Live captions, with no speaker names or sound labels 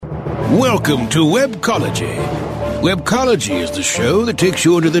Welcome to Webcology. Webcology is the show that takes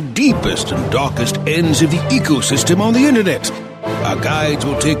you into the deepest and darkest ends of the ecosystem on the internet. Our guides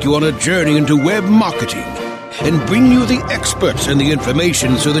will take you on a journey into web marketing and bring you the experts and the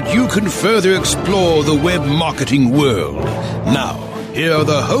information so that you can further explore the web marketing world. Now, here are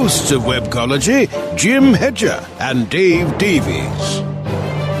the hosts of Webcology, Jim Hedger and Dave Davies.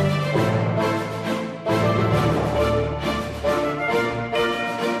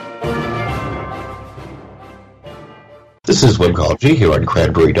 This is Webcology here on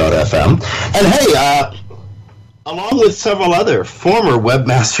Cranberry.fm. And hey, along with several other former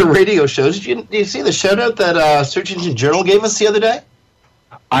Webmaster Radio shows, did you see the shout-out that Search Engine Journal gave us the other day?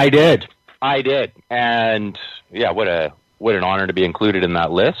 I did. And, yeah, what an honor to be included in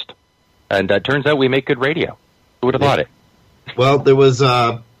that list. And it turns out we make good radio. Who would have thought it? Well, there was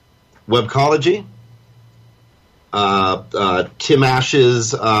Webcology, Tim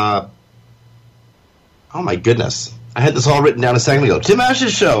Ash's, oh my goodness. I had this all written down a second ago. Tim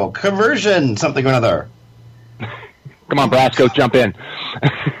Ash's show, Conversion, something or another. Come on, Brasco, jump in.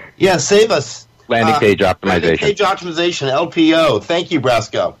 Yeah, save us. Landing page optimization. Landing page optimization, LPO. Thank you,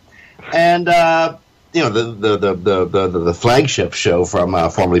 Brasco. And the flagship show from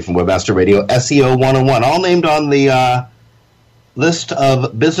formerly from Webmaster Radio, SEO 101, all named on the list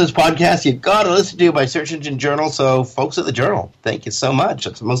of business podcasts you got to listen to by Search Engine Journal. So, folks at the Journal, thank you so much.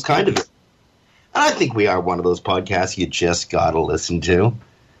 That's the most kind of you. And I think we are one of those podcasts you just got to listen to.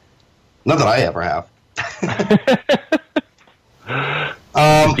 Not that I ever have.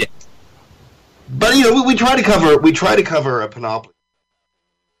 But we try to cover a panoply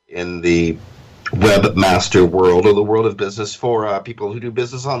in the webmaster world or the world of business for people who do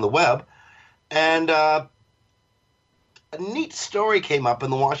business on the web. And a neat story came up in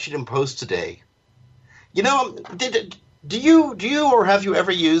the Washington Post today. Do you or have you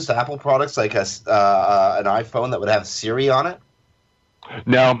ever used Apple products like an iPhone that would have Siri on it?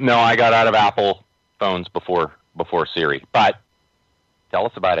 No, I got out of Apple phones before Siri. But tell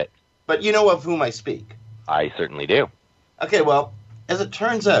us about it. But you know of whom I speak. I certainly do. Okay, well, as it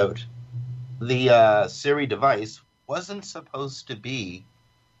turns out, the Siri device wasn't supposed to be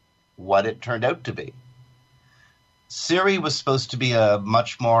what it turned out to be. Siri was supposed to be a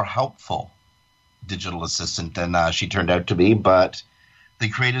much more helpful digital assistant than she turned out to be, but the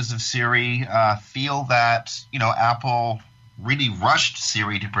creators of Siri feel that Apple really rushed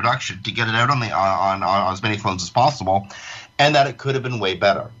Siri to production to get it out on as many phones as possible, and that it could have been way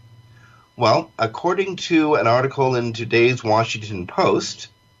better. Well, according to an article in today's Washington Post,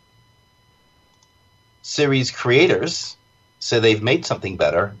 Siri's creators say they've made something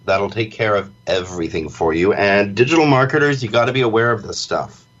better that'll take care of everything for you, and digital marketers, you got to be aware of this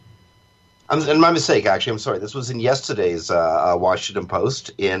stuff. And my mistake, actually, I'm sorry. This was in yesterday's Washington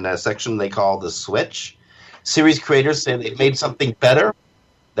Post in a section they call The Switch. Siri's creators say they've made something better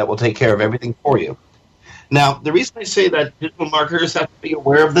that will take care of everything for you. Now, the reason I say that digital marketers have to be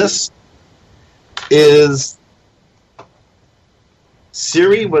aware of this is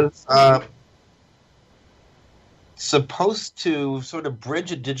Siri was supposed to sort of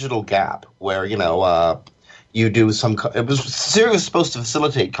bridge a digital gap where, you do Siri was supposed to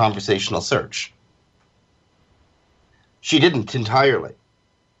facilitate conversational search. She didn't entirely.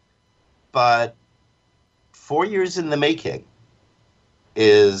 But 4 years in the making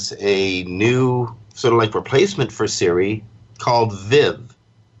is a new sort of like replacement for Siri called Viv.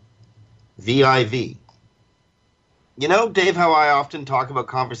 V-I-V. Dave, how I often talk about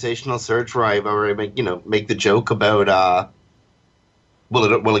conversational search where I make the joke about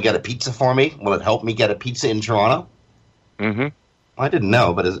Will it get a pizza for me? Will it help me get a pizza in Toronto? Mm-hmm. I didn't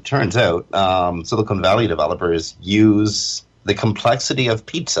know, but as it turns out, Silicon Valley developers use the complexity of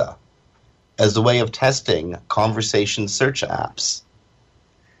pizza as a way of testing conversation search apps.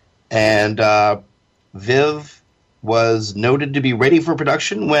 And Viv was noted to be ready for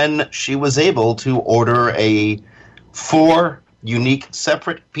production when she was able to order 4 unique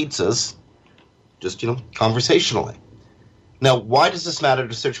separate pizzas, just, conversationally. Now, why does this matter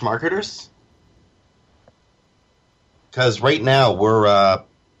to search marketers? Because right now we're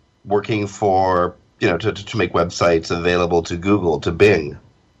working for, to make websites available to Google, to Bing,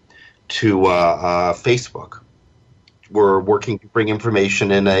 to Facebook. We're working to bring information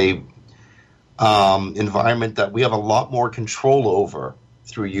in a environment that we have a lot more control over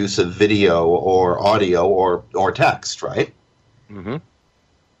through use of video or audio or text, right? Mm-hmm.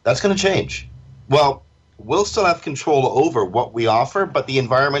 That's going to change. Well, we'll still have control over what we offer, but the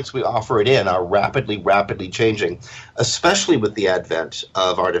environments we offer it in are rapidly changing, especially with the advent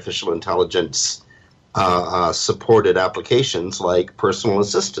of artificial intelligence supported applications like personal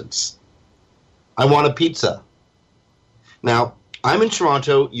assistants. I want a pizza. Now, I'm in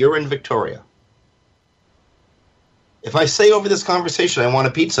Toronto, you're in Victoria. If I say over this conversation, I want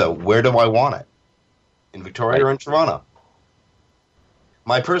a pizza, where do I want it? In Victoria or in Toronto?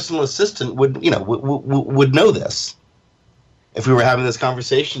 My personal assistant would know this. If we were having this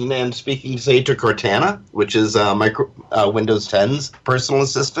conversation and speaking, say, to Cortana, which is Windows 10's personal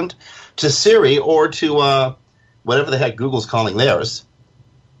assistant, to Siri or to whatever the heck Google's calling theirs,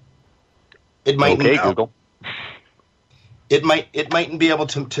 it might know. Google. It mightn't be able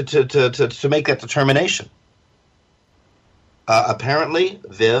to make that determination. Apparently,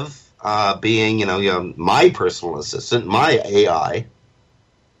 Viv, being my personal assistant, my AI,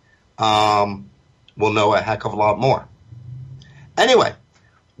 will know a heck of a lot more. Anyway,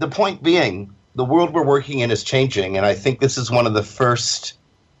 the point being, the world we're working in is changing, and I think this is one of the first,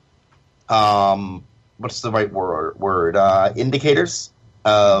 what's the right word? Indicators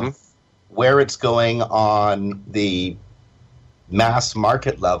of where it's going on the mass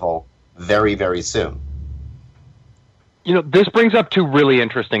market level very, very soon. This brings up two really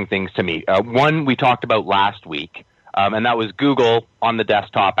interesting things to me. One we talked about last week, and that was Google on the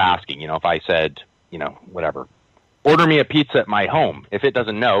desktop asking, if I said, whatever, order me a pizza at my home. If it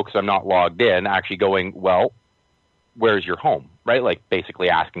doesn't know, because I'm not logged in, actually going, well, where's your home, right? Like basically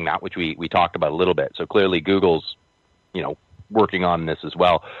asking that, which we talked about a little bit. So clearly Google's, working on this as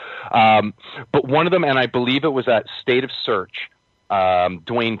well. But one of them, and I believe it was at State of Search,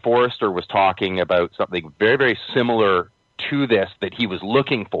 Dwayne Forrester was talking about something very, very similar to this that he was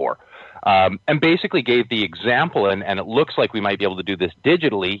looking for. And basically gave the example, and it looks like we might be able to do this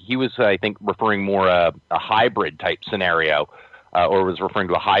digitally. He was, I think, referring more a hybrid type scenario, or was referring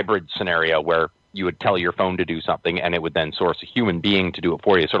to a hybrid scenario where you would tell your phone to do something and it would then source a human being to do it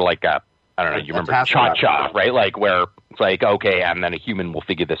for you. Sort of like I don't know, you remember Cha-Cha, right? Like where it's like, okay, and then a human will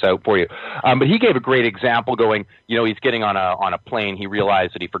figure this out for you. But he gave a great example going, he's getting on a plane. He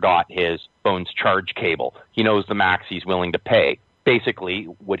realized that he forgot his phone's charge cable. He knows the max he's willing to pay. Basically,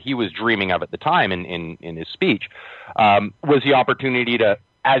 what he was dreaming of at the time in his speech was the opportunity to,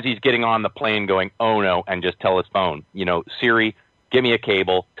 as he's getting on the plane going, oh no, and just tell his phone, Siri, give me a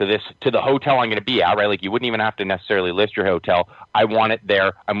cable to the hotel I'm going to be at, right? Like you wouldn't even have to necessarily list your hotel. I want it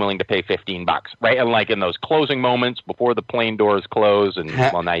there. I'm willing to pay $15, right? And like in those closing moments before the plane doors close, and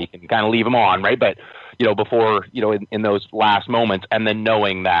well, now you can kind of leave them on, right? But before in those last moments, and then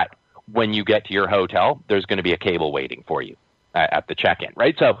knowing that when you get to your hotel, there's going to be a cable waiting for you at the check-in,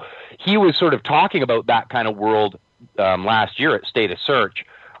 right? So he was sort of talking about that kind of world last year at State of Search,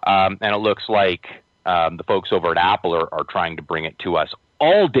 and it looks like the folks over at Apple are trying to bring it to us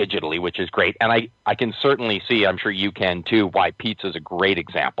all digitally, which is great. And I can certainly see, I'm sure you can too, why pizza is a great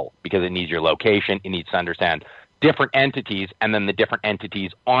example, because it needs your location, it needs to understand different entities, and then the different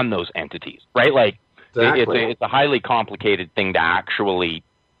entities on those entities, right? Like exactly. It's a highly complicated thing to actually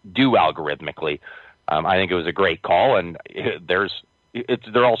do algorithmically. I think it was a great call, and they're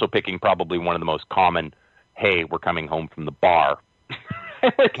also picking probably one of the most common, hey, we're coming home from the bar,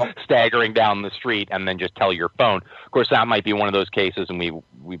 staggering down the street, and then just tell your phone. Of course, that might be one of those cases, and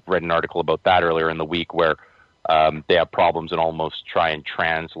we've read an article about that earlier in the week where they have problems and almost try and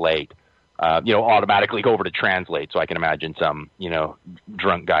translate, automatically go over to translate. So I can imagine some,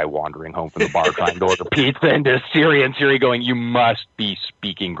 drunk guy wandering home from the bar trying to order pizza into Siri, and Siri going, you must be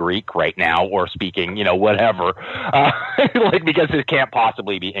speaking Greek right now, or speaking, whatever, because it can't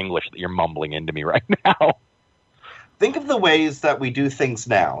possibly be English that you're mumbling into me right now. Think of the ways that we do things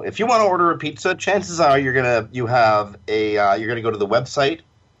now. If you want to order a pizza, chances are you're gonna go to the website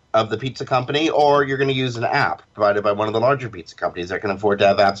of the pizza company, or you're going to use an app provided by one of the larger pizza companies that can afford to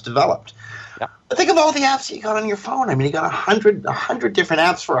have apps developed. Yeah. But think of all the apps that you got on your phone. I mean, you got 100 different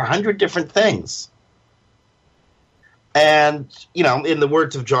apps for 100 different things. And, in the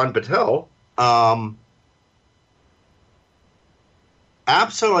words of John Battelle,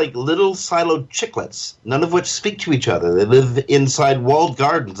 apps are like little siloed chiclets, none of which speak to each other. They live inside walled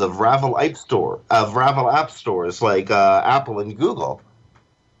gardens of Ravel app stores like Apple and Google.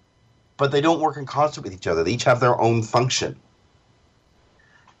 But they don't work in concert with each other. They each have their own function.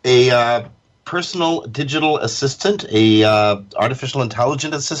 A personal digital assistant, a artificial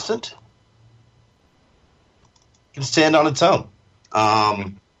intelligent assistant, can stand on its own.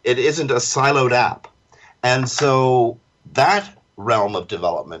 It isn't a siloed app. And so that realm of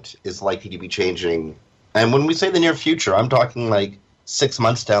development is likely to be changing. And when we say the near future, I'm talking like 6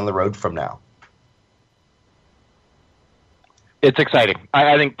 months down the road from now. It's exciting.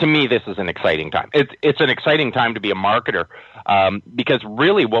 I think, to me, this is an exciting time. It's an exciting time to be a marketer, because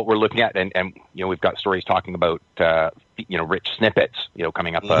really what we're looking at, and we've got stories talking about rich snippets,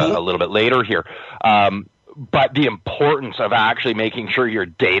 coming up a little bit later here. But the importance of actually making sure your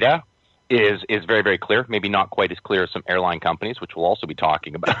data is very, very clear. Maybe not quite as clear as some airline companies, which we'll also be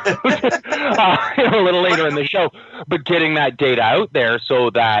talking about a little later in the show. But getting that data out there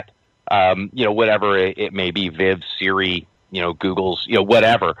so that whatever it may be, Viv, Siri, Google's,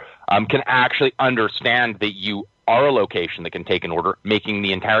 whatever, can actually understand that you are a location that can take an order, making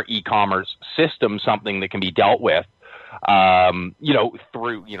the entire e-commerce system something that can be dealt with,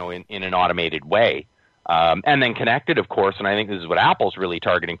 through, in an automated way. And then connected, of course, and I think this is what Apple's really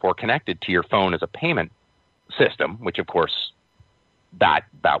targeting for, connected to your phone as a payment system, which, of course, that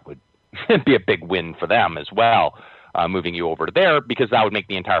would be a big win for them as well, moving you over to there, because that would make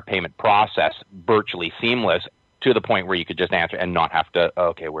the entire payment process virtually seamless, to the point where you could just answer and not have to,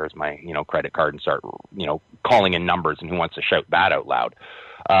 okay, where's my, credit card, and start, calling in numbers, and who wants to shout that out loud.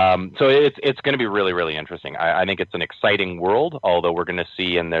 So it's going to be really, really interesting. I think it's an exciting world, although we're going to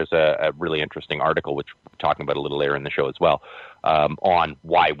see, and there's a really interesting article, which we're talking about a little later in the show as well, on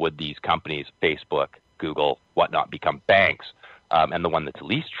why would these companies, Facebook, Google, whatnot, become banks. And the one that's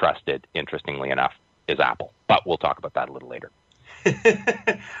least trusted, interestingly enough, is Apple. But we'll talk about that a little later.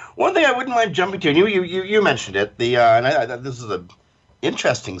 One thing I wouldn't mind jumping to, and you mentioned it, this is an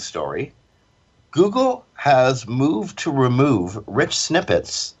interesting story. Google has moved to remove rich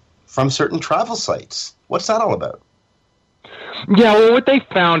snippets from certain travel sites. What's that all about? Yeah, well, what they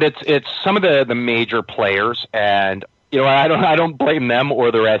found, it's some of the major players, and I don't blame them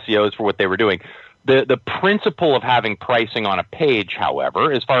or their SEOs for what they were doing. The principle of having pricing on a page,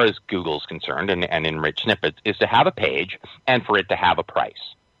 however, as far as Google's concerned, and in rich snippets, is to have a page and for it to have a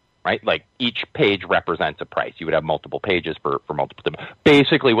price, right? Like, each page represents a price. You would have multiple pages for multiple.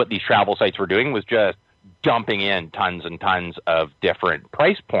 Basically, what these travel sites were doing was just dumping in tons and tons of different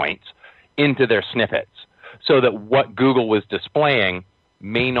price points into their snippets, so that what Google was displaying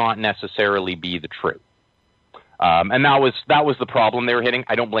may not necessarily be the truth. And that was the problem they were hitting.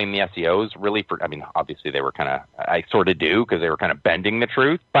 I don't blame the SEOs really for. I mean, obviously they were I sort of do, because they were kind of bending the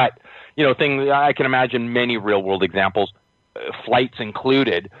truth. But things I can imagine many real world examples, flights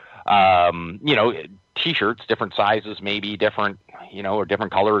included. T-shirts, different sizes, maybe different, or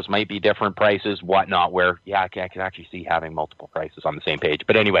different colors, might be different prices, whatnot. Where I could actually see having multiple prices on the same page.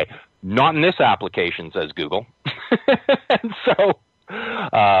 But anyway, not in this application, says Google.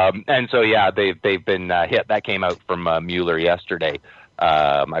 And so, yeah, they've been hit. That came out from Mueller yesterday.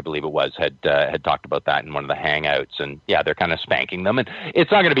 I believe it was, had talked about that in one of the Hangouts, and yeah, they're kind of spanking them. And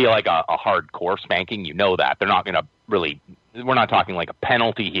it's not going to be like a hardcore spanking, that. They're not going to really. We're not talking like a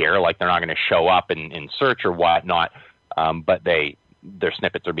penalty here. Like, they're not going to show up in search or whatnot. But their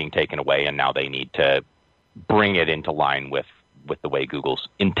snippets are being taken away, and now they need to bring it into line with the way Google's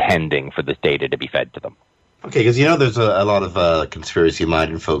intending for this data to be fed to them. Okay, because there's a lot of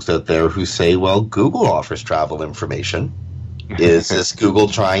conspiracy-minded folks out there who say, well, Google offers travel information. Is this Google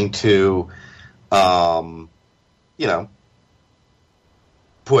trying to,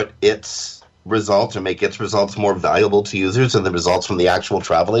 put its results or make its results more valuable to users than the results from the actual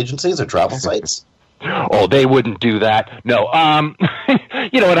travel agencies or travel sites? Oh, they wouldn't do that. No. And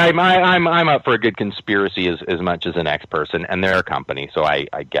I'm up for a good conspiracy as much as the next person, and they're a company, so I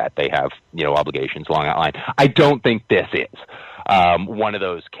get they have, obligations along that line. I don't think this is one of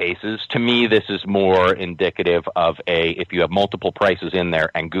those cases. To me, this is more indicative of if you have multiple prices in there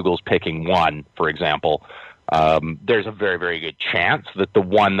and Google's picking one, for example, there's a very, very good chance that the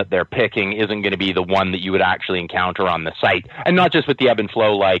one that they're picking isn't going to be the one that you would actually encounter on the site. And not just with the ebb and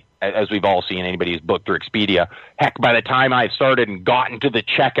flow, like, as we've all seen, anybody who's booked through Expedia. Heck, by the time I've started and gotten to the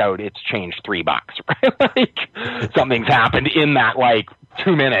checkout, it's changed $3, right? Like, something's happened in that,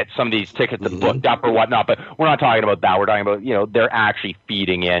 2 minutes. Some of these tickets have booked up or whatnot, but we're not talking about that. We're talking about, they're actually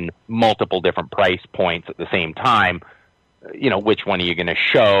feeding in multiple different price points at the same time. Which one are you going to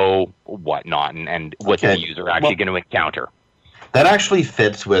show, whatnot, and what's the user actually going to encounter? That actually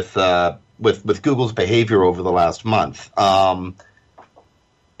fits with Google's behavior over the last month.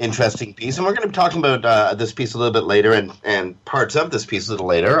 Interesting piece, and we're going to be talking about this piece a little bit later, and parts of this piece a little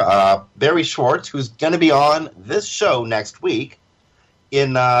later. Barry Schwartz, who's going to be on this show next week,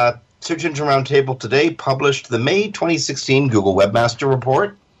 in Search Engine Roundtable today, published the May 2016 Google Webmaster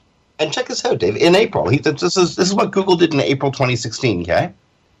Report. And check this out, Dave. In April, this is what Google did in April 2016. Okay.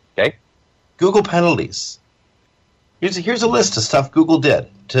 Okay. Google penalties. Here's a list of stuff Google did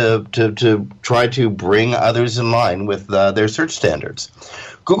to try to bring others in line with their search standards.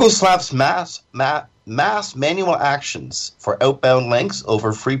 Google slaps mass manual actions for outbound links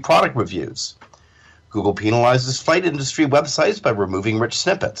over free product reviews. Google penalizes flight industry websites by removing rich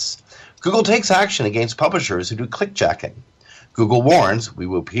snippets. Google takes action against publishers who do clickjacking. Google warns, we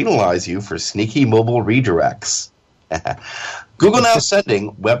will penalize you for sneaky mobile redirects. Google now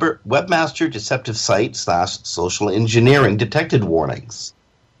sending Webmaster Deceptive Site / social engineering detected warnings.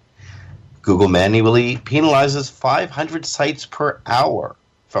 Google manually penalizes 500 sites per hour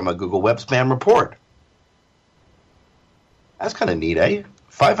from a Google Web Spam report. That's kind of neat, eh?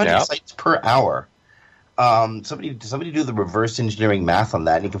 500 sites per hour. Somebody do the reverse engineering math on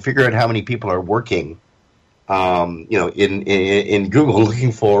that, and you can figure out how many people are working, in Google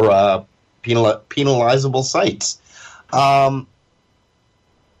looking for penalizable sites.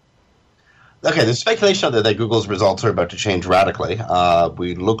 Okay, there's speculation out there that Google's results are about to change radically.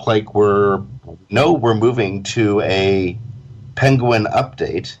 We look like we're moving to a Penguin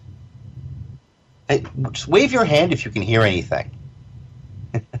update. Hey, just wave your hand if you can hear anything.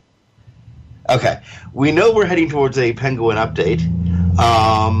 Okay, we know we're heading towards a Penguin update,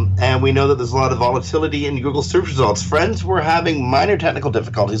 and we know that there's a lot of volatility in Google search results. Friends, we're having minor technical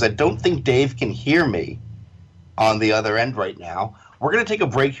difficulties. I don't think Dave can hear me on the other end right now. We're going to take a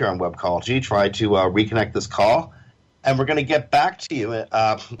break here on Webcology, try to reconnect this call, and we're going to get back to you.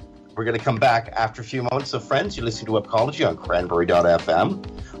 We're going to come back after a few moments. So, friends, you're listening to Webcology on Cranberry.fm.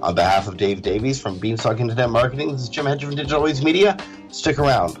 On behalf of Dave Davies from Beanstalk Internet Marketing, this is Jim Hedger from Digital Always Media. Stick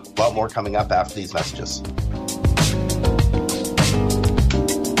around. A lot more coming up after these messages.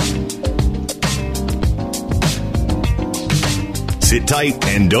 Sit tight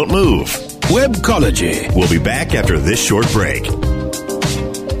and don't move. Webcology. We'll be back after this short break.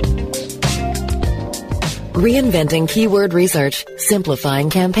 Reinventing keyword research, simplifying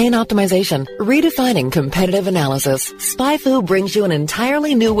campaign optimization, redefining competitive analysis. SpyFu brings you an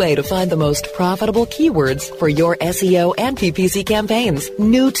entirely new way to find the most profitable keywords for your SEO and PPC campaigns.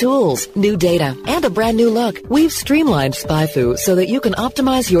 New tools, new data, and a brand new look. We've streamlined SpyFu so that you can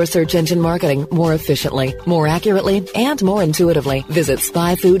optimize your search engine marketing more efficiently, more accurately, and more intuitively. Visit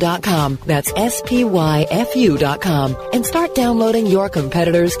spyfu.com. That's SPYFU.com and start downloading your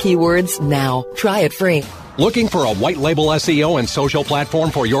competitors' keywords now. Try it free. Looking for a white label SEO and social platform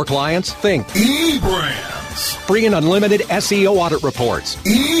for your clients? Think eBrands. Free and unlimited SEO audit reports.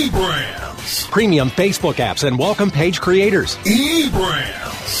 eBrands. Premium Facebook apps and welcome page creators.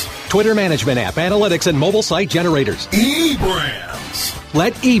 eBrands. Twitter management app, analytics, and mobile site generators. eBrands.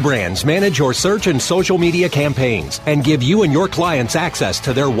 Let eBrands manage your search and social media campaigns and give you and your clients access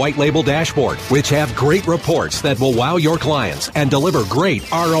to their white label dashboard, which have great reports that will wow your clients and deliver great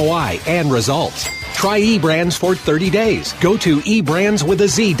ROI and results. Try eBrands for 30 days. Go to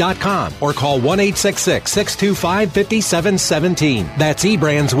eBrandsWithAZ.com or call 1-866-625-5717. That's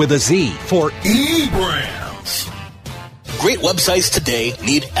eBrands with a Z for eBrands. Great websites today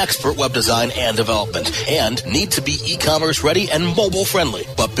need expert web design and development and need to be e-commerce ready and mobile friendly.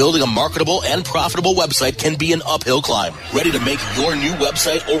 But building a marketable and profitable website can be an uphill climb. Ready to make your new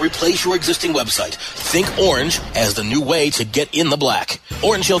website or replace your existing website? Think Orange as the new way to get in the black.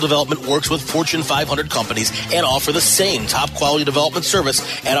 Orange Hill Development works with Fortune 500 companies and offer the same top quality development service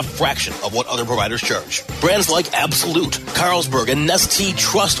at a fraction of what other providers charge. Brands like Absolute, Carlsberg, and Nestea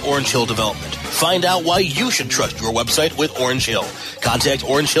trust Orange Hill Development. Find out why you should trust your website with Orange Hill. Contact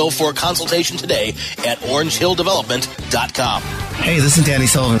Orange Hill for a consultation today at orangehilldevelopment.com. Hey, this is Danny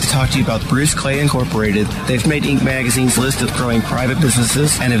Sullivan to talk to you about Bruce Clay Incorporated. They've made Inc. Magazine's list of growing private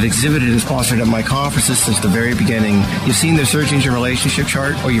businesses and have exhibited and sponsored at my conferences since the very beginning. You've seen their search engine relationship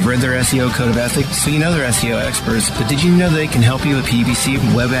chart, or you've read their SEO code of ethics, so you know they're SEO experts. But did you know they can help you with PPC,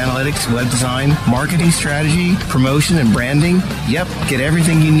 web analytics, web design, marketing strategy, promotion, and branding? Yep, get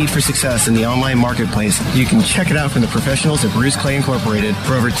everything you need for success in the online marketplace. You can check it out from the professionals at Bruce Clay Incorporated.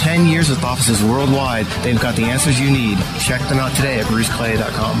 For over 10 years with offices worldwide, they've got the answers you need. Check them out today at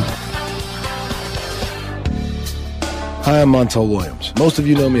bruceclay.com. Hi, I'm Montel Williams. Most of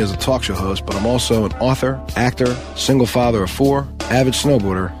you know me as a talk show host, but I'm also an author, actor, single father of 4, avid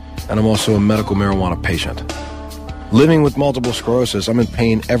snowboarder, and I'm also a medical marijuana patient. Living with multiple sclerosis, I'm in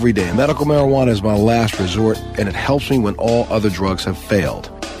pain every day. Medical marijuana is my last resort, and it helps me when all other drugs have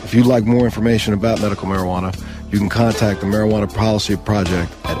failed. If you'd like more information about medical marijuana, you can contact the Marijuana Policy Project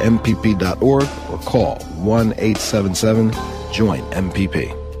at mpp.org or call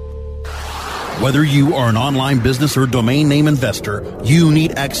 1-877-JOIN-MPP. Whether you are an online business or domain name investor, you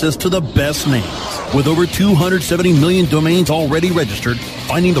need access to the best names. With over 270 million domains already registered,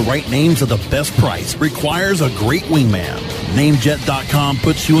 finding the right names at the best price requires a great wingman. Namejet.com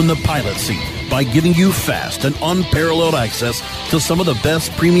puts you in the pilot seat by giving you fast and unparalleled access to some of the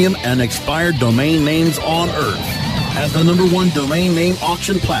best premium and expired domain names on earth. As the #1 domain name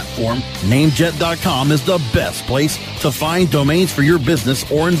auction platform, Namejet.com is the best place to find domains for your business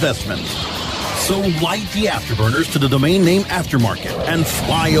or investment. So light the afterburners to the domain name aftermarket and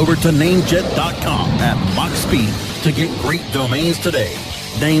fly over to Namejet.com at Mach speed to get great domains today.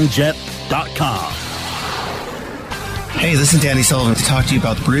 Namejet.com. Hey, this is Danny Sullivan to talk to you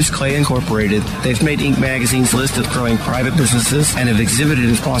about Bruce Clay Incorporated. They've made Inc. magazine's list of growing private businesses and have exhibited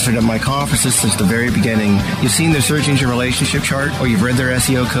and sponsored at my conferences since the very beginning. You've seen their search engine relationship chart, or you've read their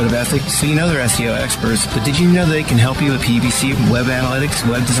SEO code of ethics, so you know they're SEO experts. But did you know they can help you with PPC, web analytics,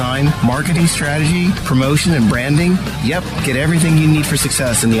 web design, marketing strategy, promotion, and branding? Yep, get everything you need for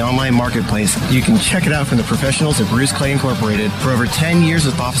success in the online marketplace. You can check it out from the professionals at Bruce Clay Incorporated. For over 10 years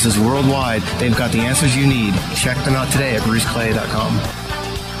with offices worldwide, they've got the answers you need. Check them out today at bruceclay.com.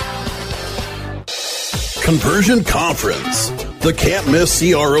 Conversion Conference, the can't miss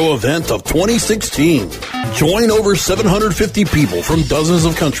CRO event of 2016. Join over 750 people from dozens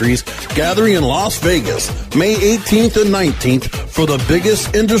of countries gathering in Las Vegas, May 18th and 19th for the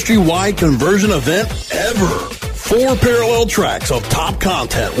biggest industry-wide conversion event ever. 4 parallel tracks of top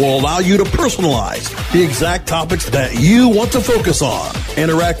content will allow you to personalize the exact topics that you want to focus on.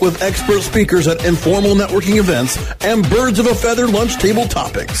 Interact with expert speakers at informal networking events and birds of a feather lunch table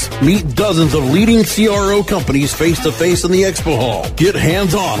topics. Meet dozens of leading CRO companies face-to-face in the expo hall. Get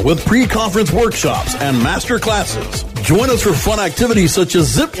hands-on with pre-conference workshops and master classes. Join us for fun activities such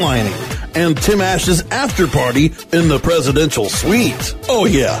as ziplining and Tim Ash's after party in the presidential suite. Oh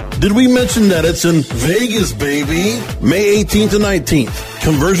yeah, did we mention that it's in Vegas, baby? May 18th and 19th.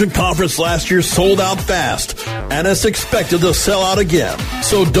 Conversion Conference last year sold out fast, and it's expected to sell out again.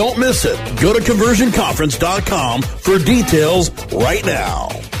 So don't miss it. Go to conversionconference.com for details right now.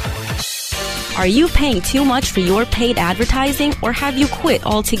 Are you paying too much for your paid advertising, or have you quit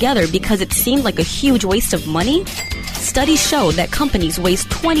altogether because it seemed like a huge waste of money? Studies show that companies waste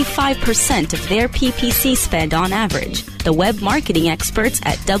 25% of their PPC spend on average. The web marketing experts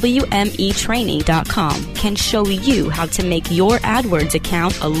at WMEtraining.com can show you how to make your AdWords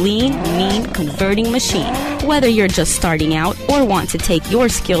account a lean, mean, converting machine. Whether you're just starting out or want to take your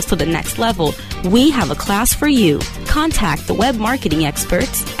skills to the next level, we have a class for you. Contact the web marketing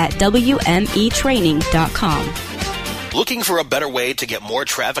experts at WMEtraining.com. Looking for a better way to get more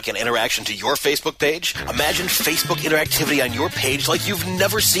traffic and interaction to your Facebook page? Imagine Facebook interactivity on your page like you've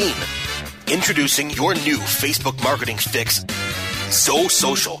never seen. Introducing your new Facebook marketing fix,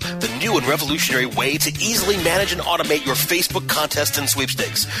 ZoSocial, the new and revolutionary way to easily manage and automate your Facebook contests and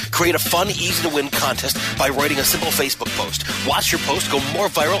sweepstakes. Create a fun, easy-to-win contest by writing a simple Facebook post. Watch your post go more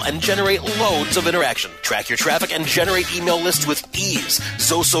viral and generate loads of interaction. Track your traffic and generate email lists with ease.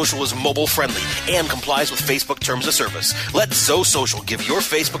 ZoSocial is mobile-friendly and complies with Facebook terms of service. Let ZoSocial give your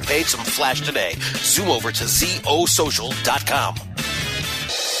Facebook page some flash today. Zoom over to ZoSocial.com.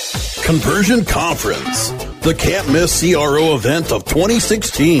 Conversion Conference, the can't miss CRO event of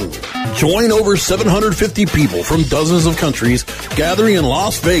 2016. Join over 750 people from dozens of countries gathering in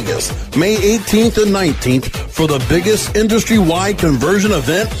Las Vegas, May 18th and 19th for the biggest industry-wide conversion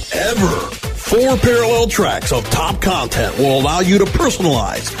event ever. 4 parallel tracks of top content will allow you to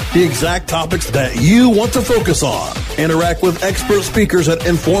personalize the exact topics that you want to focus on. Interact with expert speakers at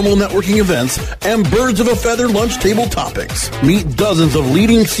informal networking events and birds of a feather lunch table topics. Meet dozens of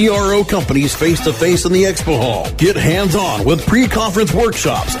leading CRO companies face-to-face in the expo hall. Get hands-on with pre-conference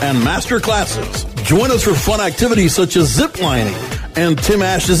workshops and master classes. Join us for fun activities such as ziplining and Tim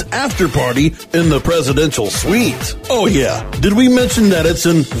Ash's after party in the presidential suite. Oh yeah, did we mention that it's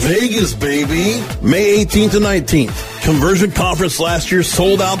in Vegas, baby? May 18th and 19th. Conversion Conference last year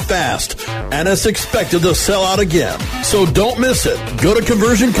sold out fast, and it's expected to sell out again. So don't miss it. Go to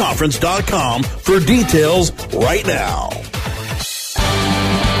conversionconference.com for details right now.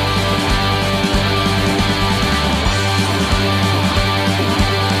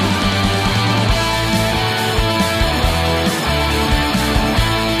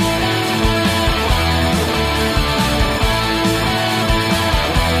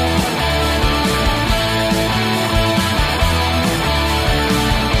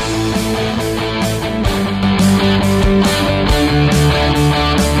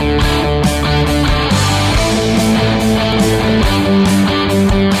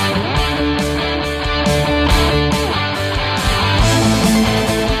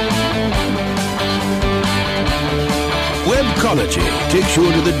 takes you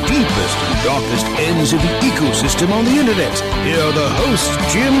into the deepest and darkest ends of the ecosystem on the internet. Here are the hosts,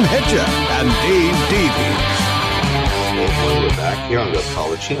 Jim Hedger and Dave Davies. Well, we're back here on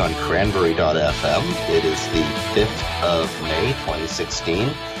Webcology on Cranberry.fm. It is the 5th of May, 2016.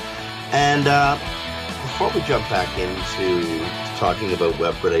 And before we jump back into talking about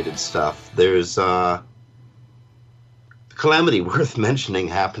web-related stuff, there's a calamity worth mentioning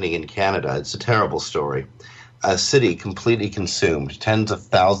happening in Canada. It's a terrible story. A city completely consumed, tens of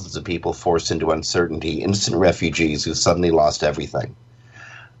thousands of people forced into uncertainty, instant refugees who suddenly lost everything.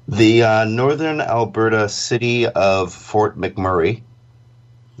 The northern Alberta city of Fort McMurray,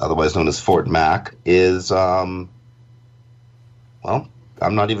 otherwise known as Fort Mac, is, well,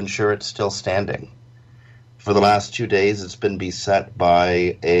 I'm not even sure it's still standing. For the last 2 days, it's been beset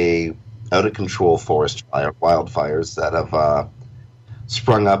by a out-of-control forest wildfires that have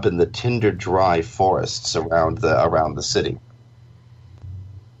sprung up in the tinder-dry forests around the city.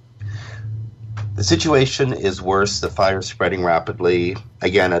 The situation is worse. The fire spreading rapidly.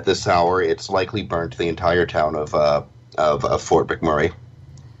 Again, at this hour, it's likely burnt the entire town of Fort McMurray.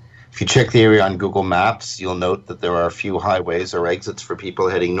 If you check the area on Google Maps, you'll note that there are a few highways or exits for people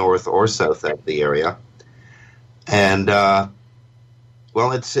heading north or south out of the area. And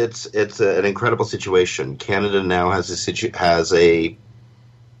well, it's an incredible situation. Canada now has a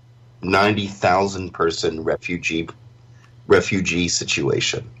 90,000 person refugee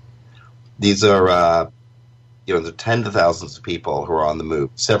situation. These are the tens of thousands of people who are on the move,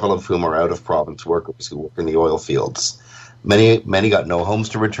 several of whom are out of province workers who work in the oil fields. Many got no homes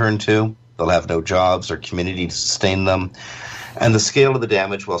to return to. They'll have no jobs or community to sustain them. And the scale of the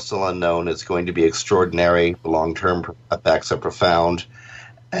damage, while still unknown, is going to be extraordinary. The long-term effects are profound.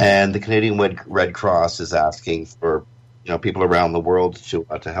 And the Canadian Red Cross is asking for people around the world to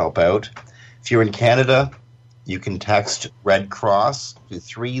help out. If you're in Canada, you can text Red Cross to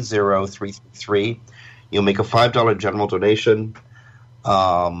 30333. You'll make a $5 general donation.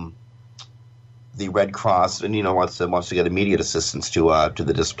 The Red Cross wants to get immediate assistance to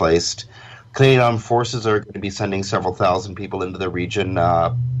the displaced. Canadian Armed Forces are going to be sending several thousand people into the region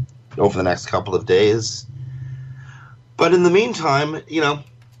over the next couple of days. But in the meantime,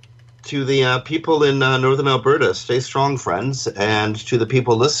 to the people in northern Alberta, stay strong, friends, and to the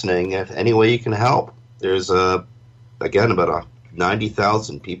people listening, if any way you can help. There's again about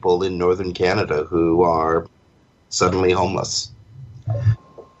 90,000 people in northern Canada who are suddenly homeless.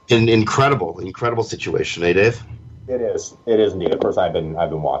 An incredible situation, eh, Dave? It is indeed. Of course, I've been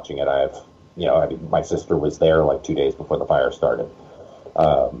watching it. My sister was there like 2 days before the fire started.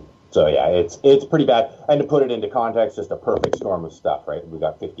 So yeah, it's pretty bad. And to put it into context, just a perfect storm of stuff, right? We've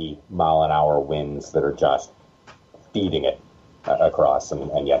got 50-mile-an-hour winds that are just feeding it across,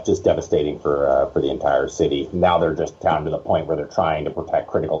 and yeah, just devastating for the entire city. Now they're just down to the point where they're trying to protect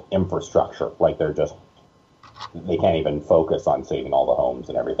critical infrastructure. Like they can't even focus on saving all the homes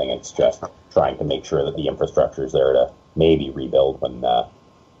and everything. It's just trying to make sure that the infrastructure is there to maybe rebuild when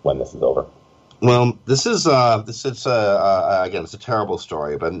this is over. Well, this is again, it's a terrible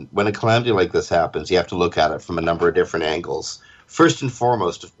story, but when a calamity like this happens, you have to look at it from a number of different angles. First and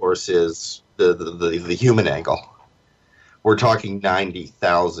foremost, of course, is the human angle. We're talking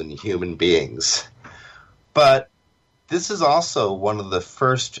 90,000 human beings. But this is also one of the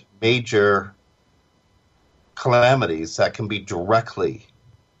first major calamities that can be directly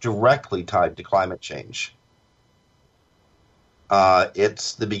tied to climate change.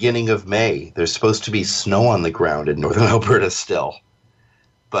 It's the beginning of May. There's supposed to be snow on the ground in northern Alberta still.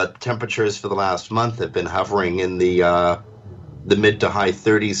 But temperatures for the last month have been hovering in the mid to high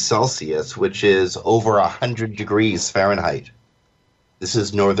 30s Celsius, which is over 100 degrees Fahrenheit. This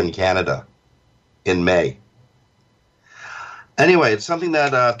is northern Canada in May. Anyway, it's something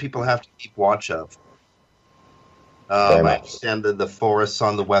that people have to keep watch of. I understand that the forests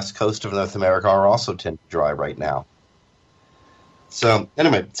on the west coast of North America are also tinder dry right now. So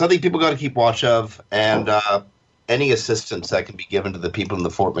anyway, something people got to keep watch of, and any assistance that can be given to the people in the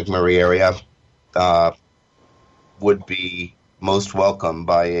Fort McMurray area would be most welcome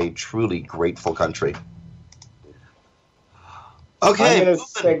by a truly grateful country. Okay. I'm going to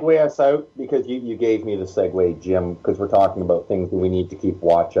segue us out because you gave me the segue, Jim, because we're talking about things that we need to keep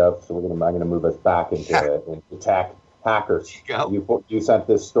watch of. So I'm going to move us back into tech. Hackers. You sent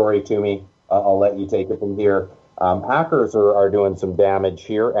this story to me. I'll let you take it from here. Hackers are doing some damage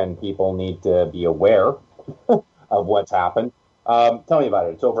here, and people need to be aware of what's happened. Tell me about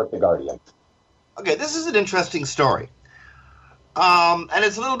it. It's over at The Guardian. Okay, this is an interesting story. And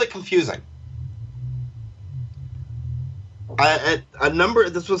it's a little bit confusing.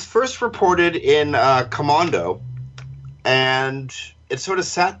 This was first reported in Commando, and it sort of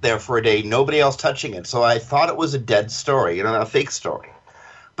sat there for a day, nobody else touching it. So I thought it was a dead story, a fake story.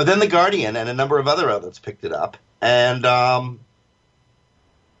 But then The Guardian and a number of other outlets picked it up, and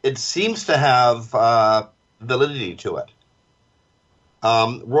it seems to have validity to it.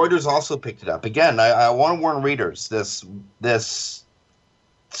 Reuters also picked it up. Again, I want to warn readers. This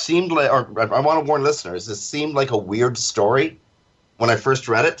seemed like, or I want to warn listeners. This seemed like a weird story when I first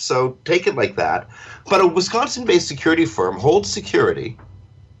read it, so take it like that. But a Wisconsin-based security firm, Hold Security,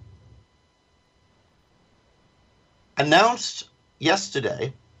 announced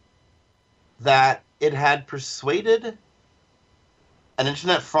yesterday that it had persuaded an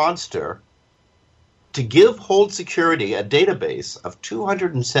internet fraudster to give Hold Security a database of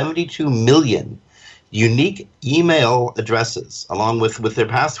 272 million unique email addresses, along with their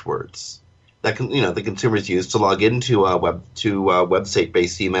passwords that the consumers use to log into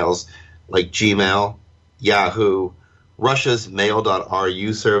website-based emails like Gmail, Yahoo, Russia's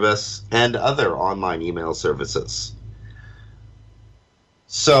Mail.ru service, and other online email services.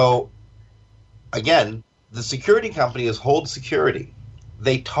 So, again, the security company is Hold Security.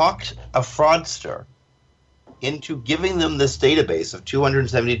 They talked a fraudster into giving them this database of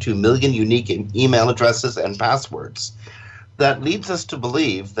 272 million unique email addresses and passwords. That leads us to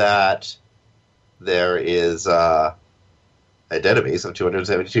believe that there is a database of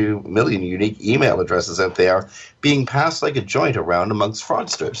 272 million unique email addresses out there being passed like a joint around amongst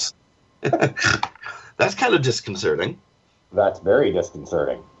fraudsters. That's kind of disconcerting. That's very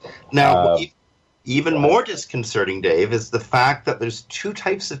disconcerting. Now, even more disconcerting, Dave, is the fact that there's two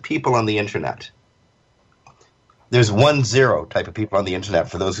types of people on the internet. There's 1-0 type of people on the internet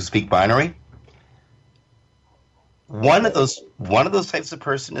for those who speak binary. One of those types of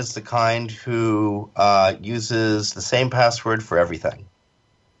person is the kind who uses the same password for everything.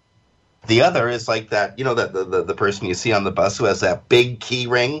 The other is like that, the person you see on the bus who has that big key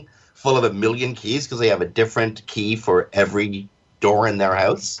ring full of 1 million keys because they have a different key for every door in their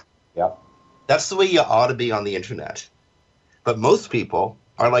house. Yep. That's the way you ought to be on the internet. But most people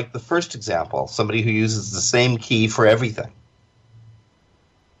are like the first example, somebody who uses the same key for everything.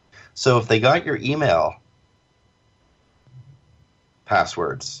 So if they got your email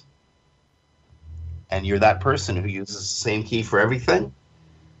passwords and you're that person who uses the same key for everything,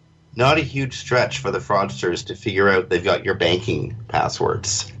 not a huge stretch for the fraudsters to figure out they've got your banking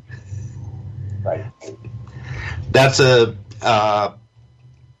passwords. Right. That's a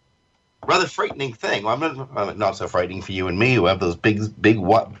rather frightening thing. Well, I'm not so frightening for you and me who have those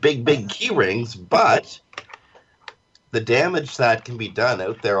big key rings, but the damage that can be done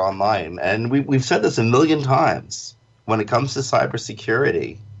out there online, and we've said this a million times, when it comes to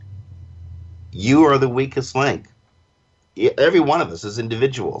cybersecurity, you are the weakest link. Every one of us as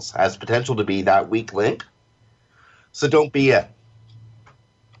individuals has potential to be that weak link, so don't be it.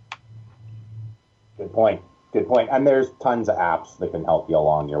 Good point. And there's tons of apps that can help you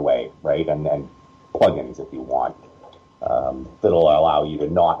along your way, right? And plugins, if you want, that'll allow you to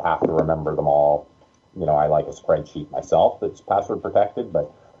not have to remember them all. I like a spreadsheet myself that's password protected,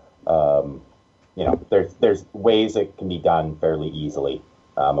 but there's ways it can be done fairly easily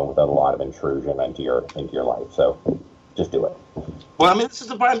and without a lot of intrusion into your life. So just do it. Well, this is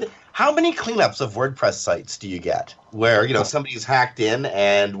the problem. How many cleanups of WordPress sites do you get where, somebody's hacked in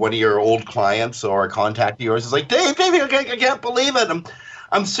and one of your old clients or a contact of yours is like, Dave, I can't believe it.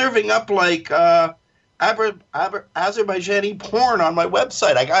 I'm serving up like Azerbaijani porn on my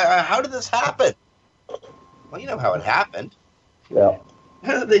website. How did this happen? Well, you know how it happened. Yeah.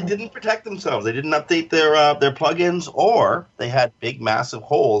 They didn't protect themselves. They didn't update their plugins, or they had big, massive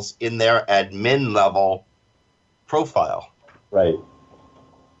holes in their admin level profile. Right.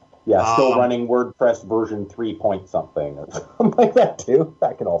 Yeah, still running WordPress version 3 point something or something like that too.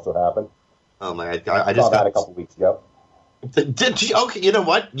 That can also happen. Oh my! I just saw that a couple weeks ago. Did you? Okay, you know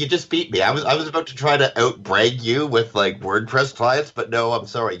what? You just beat me. I was about to try to out-brag you with like WordPress clients, but no, I'm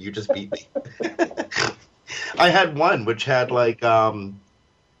sorry. You just beat me. I had one which had like, and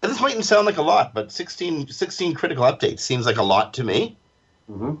this mightn't sound like a lot, but 16 critical updates seems like a lot to me.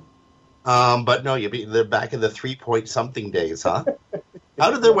 Mm-hmm. But no, they're back in the 3 point something days, huh? How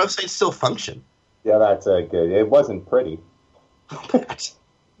did their website still function? Yeah, that's good. It wasn't pretty.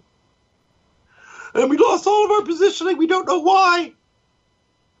 And we lost all of our positioning. We don't know why.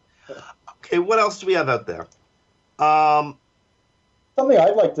 Okay, what else do we have out there? Something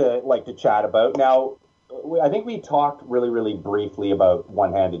I'd like to chat about. Now, I think we talked really, really briefly about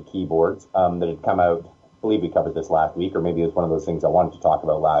one-handed keyboards that had come out. I believe we covered this last week, or maybe it was one of those things I wanted to talk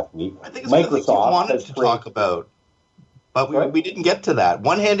about last week. I think it's Microsoft one of the things you wanted to talk about. But we didn't get to that.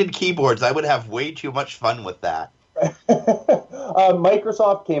 One-handed keyboards, I would have way too much fun with that.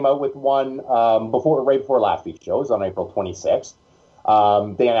 Microsoft came out with one right before last week's show. It was on April 26th.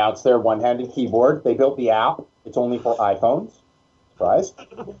 They announced their one-handed keyboard. They built the app. It's only for iPhones. Surprise.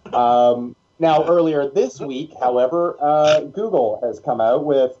 Now, earlier this week, however, Google has come out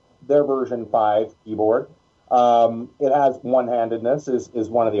with their version 5 keyboard. It has one-handedness is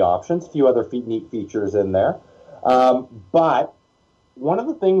one of the options. A few other neat features in there. But one of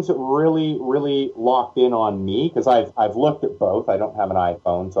the things that really, really locked in on me, because I've looked at both. I don't have an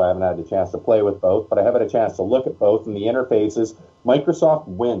iPhone, so I haven't had a chance to play with both, but I have had a chance to look at both, and the interfaces, Microsoft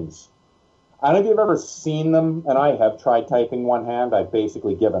wins. I don't know if you've ever seen them, and I have tried typing one hand. I've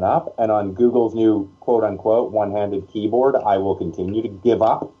basically given up. And on Google's new quote-unquote one-handed keyboard, I will continue to give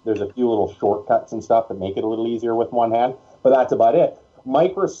up. There's a few little shortcuts and stuff that make it a little easier with one hand, but that's about it.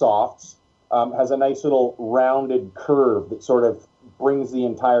 Microsoft's has a nice little rounded curve that sort of brings the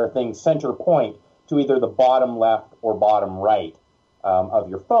entire thing center point to either the bottom left or bottom right of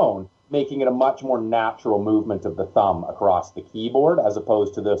your phone, making it a much more natural movement of the thumb across the keyboard as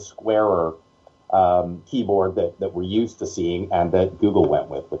opposed to the squarer keyboard that we're used to seeing and that Google went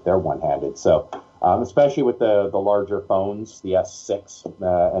with their one-handed. So especially with the larger phones, the S6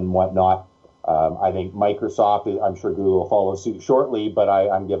 and whatnot, I think Microsoft, I'm sure Google will follow suit shortly, but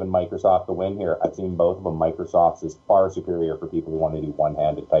I'm giving Microsoft the win here. I've seen both of them. Microsoft's is far superior for people who want to do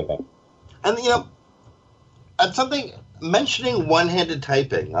one-handed typing. And, and something, mentioning one-handed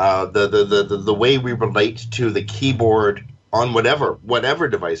typing, the way we relate to the keyboard on whatever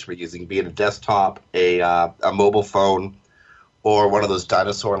device we're using, be it a desktop, a mobile phone, or one of those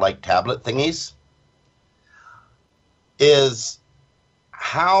dinosaur-like tablet thingies, is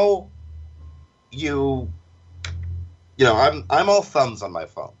how I'm all thumbs on my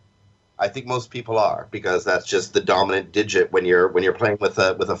phone. I think most people are, because that's just the dominant digit when you're playing with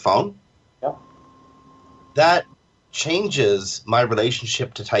a phone. Yeah. That changes my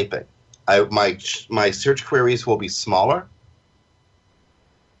relationship to typing. My search queries will be smaller.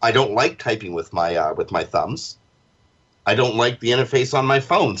 I don't like typing with my thumbs. I don't like the interface on my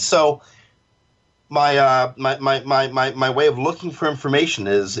phone. So my way of looking for information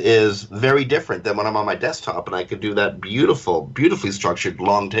is very different than when I'm on my desktop and I could do that beautifully structured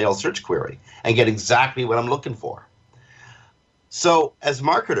long tail search query and get exactly what I'm looking for. So as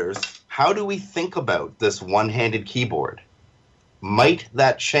marketers, how do we think about this one-handed keyboard? Might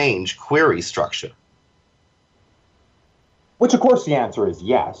that change query structure? Which, of course, the answer is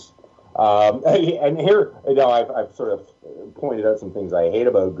yes. And here, I've sort of pointed out some things I hate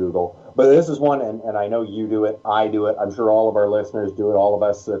about Google, but this is one, and I know you do it, I do it, I'm sure all of our listeners do it, all of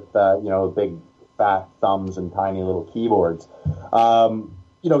us with, big fat thumbs and tiny little keyboards,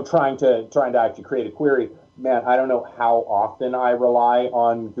 trying to actually create a query. Man, I don't know how often I rely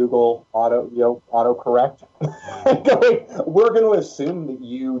on Google autocorrect. We're going to assume that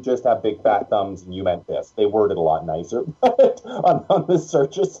you just have big fat thumbs and you meant this. They worded a lot nicer on the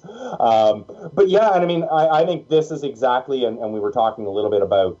searches. But yeah, and I mean, I think this is exactly, and we were talking a little bit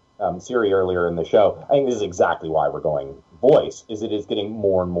about Siri earlier in the show. I think this is exactly why we're going voice, is it is getting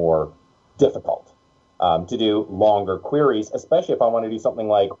more and more difficult. To do longer queries, especially if I want to do something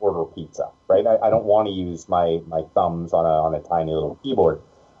like order pizza, right? I don't want to use my thumbs on a tiny little keyboard.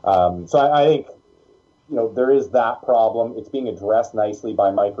 So I think, there is that problem. It's being addressed nicely by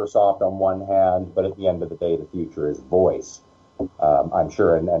Microsoft on one hand, but at the end of the day, the future is voice, I'm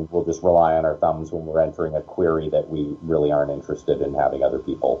sure, and we'll just rely on our thumbs when we're entering a query that we really aren't interested in having other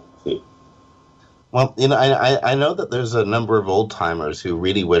people see. Well, I know that there's a number of old-timers who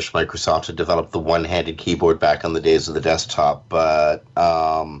really wish Microsoft had developed the one-handed keyboard back on the days of the desktop, but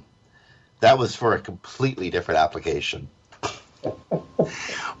that was for a completely different application.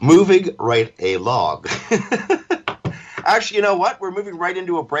 Moving right along. Actually, you know what? We're moving right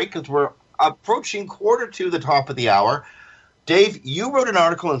into a break because we're approaching quarter to the top of the hour. Dave, you wrote an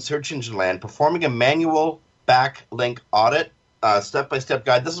article in Search Engine Land performing a manual backlink audit. Step-by-step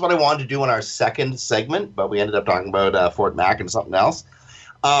guide. This is what I wanted to do in our second segment, but we ended up talking about Fort Mac and something else.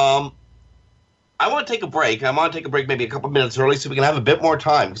 I want to take a break. I want to take a break maybe a couple minutes early so we can have a bit more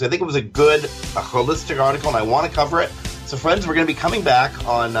time, because I think it was a holistic article, and I want to cover it. So, friends, we're going to be coming back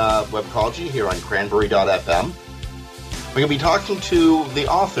on Webcology here on Cranberry.fm. We're going to be talking to the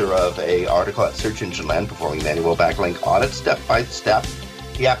author of an article at Search Engine Land performing manual backlink audit step-by-step.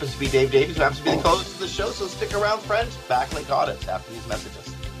 He happens to be Dave Davies, who happens to be the co-host of the show, so stick around, friends. Backlink audits after these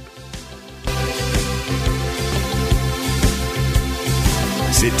messages.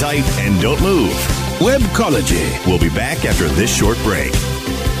 Sit tight and don't move. Webcology. We'll be back after this short break.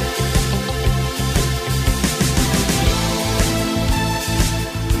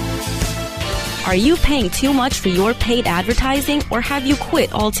 Are you paying too much for your paid advertising, or have you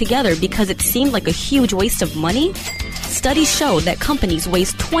quit altogether because it seemed like a huge waste of money? Studies show that companies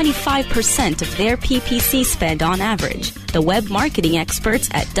waste 25% of their PPC spend on average. The web marketing experts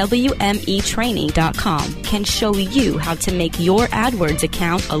at WMEtraining.com can show you how to make your AdWords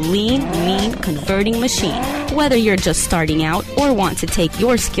account a lean, mean converting machine. Whether you're just starting out or want to take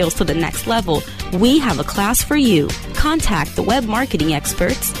your skills to the next level, we have a class for you. Contact the web marketing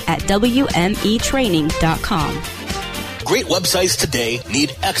experts at WMEtraining.com. Great websites today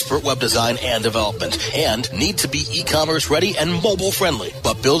need expert web design and development and need to be e-commerce ready and mobile friendly.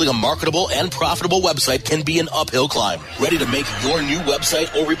 But building a marketable and profitable website can be an uphill climb. Ready to make your new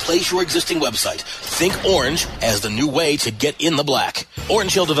website or replace your existing website? Think Orange as the new way to get in the black.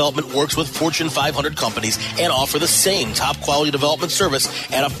 Orange Hill Development works with Fortune 500 companies and offer the same top quality development service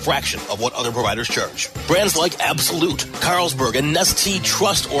at a fraction of what other providers charge. Brands like Absolute, Carlsberg, and Nestea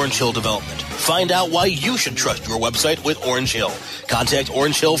trust Orange Hill Development. Find out why you should trust your website with Orange Hill. Contact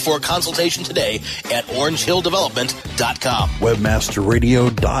Orange Hill for a consultation today at orangehilldevelopment.com.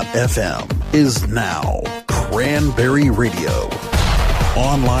 Webmasterradio.fm is now Cranberry Radio.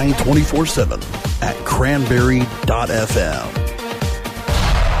 Online 24/7 at cranberry.fm.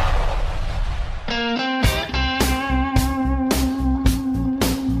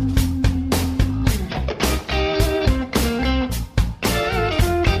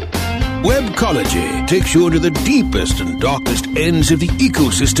 Webcology takes you into the deepest and darkest ends of the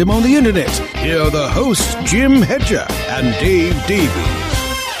ecosystem on the internet. Here are the hosts, Jim Hedger and Dave Davies.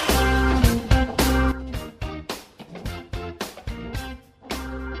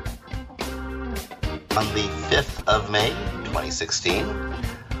 On the 5th of May, 2016,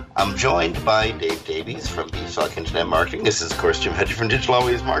 I'm joined by Dave Davies from Beefstock Internet Marketing. This is, of course, Jim Hedger from Digital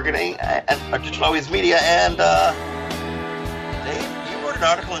Always Marketing and Digital Always Media. And Dave, you wrote an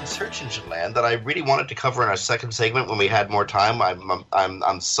article in Search Engine Land that I really wanted to cover in our second segment when we had more time.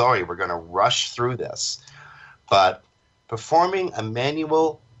 I'm sorry, we're going to rush through this, but performing a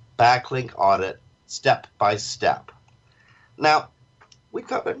manual backlink audit step by step. Now, we've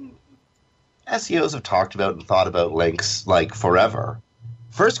got SEOs have talked about and thought about links like forever.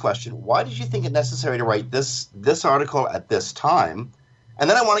 First question, why did you think it necessary to write this article at this time? And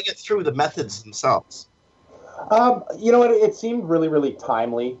then I want to get through the methods themselves. It seemed really, really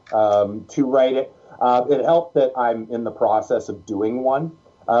timely to write it. It helped that I'm in the process of doing one.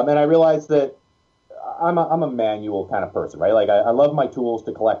 And I realized that I'm a manual kind of person, right? Like I love my tools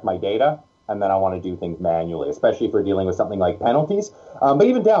to collect my data, and then I want to do things manually, especially if we're dealing with something like penalties. But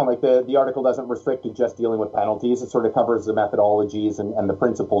even down, like the article doesn't restrict to just dealing with penalties. It sort of covers the methodologies and the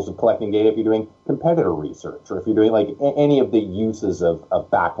principles of collecting data if you're doing competitor research or if you're doing like any of the uses of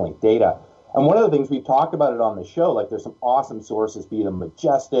backlink data. And one of the things we've talked about it on the show, like there's some awesome sources, be them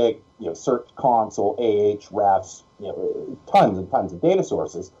Majestic, Search Console, Ahrefs, tons and tons of data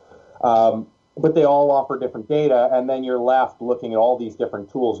sources. But they all offer different data, and then you're left looking at all these different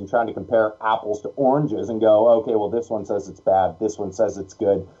tools and trying to compare apples to oranges and go, okay, well, this one says it's bad, this one says it's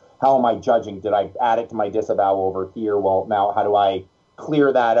good. How am I judging? Did I add it to my disavow over here? Well, now how do I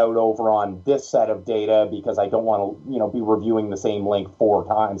clear that out over on this set of data because I don't want to, be reviewing the same link 4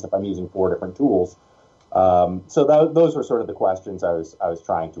 times if I'm using 4 different tools. So those were sort of the questions I was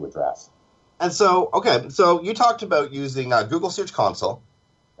trying to address. And so, okay, so you talked about using Google Search Console,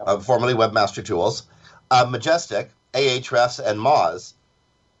 formerly Webmaster Tools, Majestic, Ahrefs, and Moz,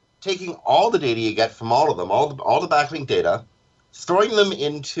 taking all the data you get from all of them, all the backlink data, throwing them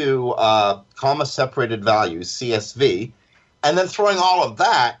into comma-separated values, CSV, and then throwing all of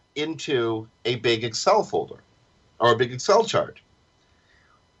that into a big Excel folder or a big Excel chart.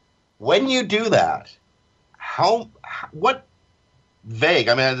 When you do that, what vague,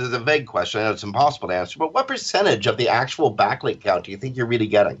 I mean, it's a vague question, I know it's impossible to answer, but what percentage of the actual backlink count do you think you're really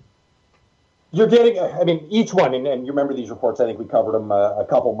getting? You're getting, each one, and you remember these reports, I think we covered them a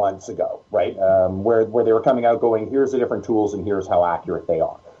couple months ago, right, where they were coming out going, here's the different tools and here's how accurate they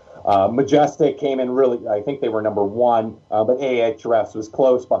are. Majestic came in really, I think they were number 1, but Ahrefs was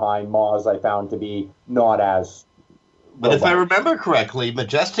close behind. Moz I found to be not as But robust. If I remember correctly,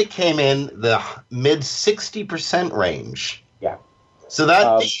 Majestic came in the mid 60% range. Yeah. So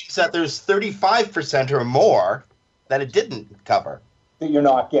that means that there's 35% or more that it didn't cover. That you're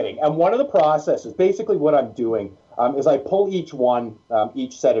not getting. And one of the processes, basically what I'm doing is I pull each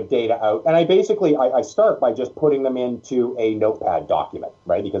set of data out, and I start by just putting them into a notepad document,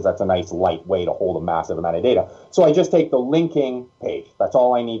 right? Because that's a nice light way to hold a massive amount of data. So I just take the linking page. That's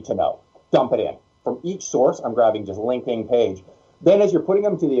all I need to know. Dump it in. From each source, I'm grabbing just linking page. Then as you're putting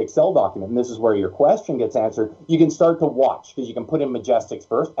them to the Excel document, and this is where your question gets answered, you can start to watch, because you can put in Majestic's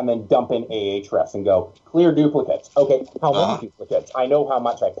first and then dump in Ahrefs and go, clear duplicates. Okay, how many duplicates? I know how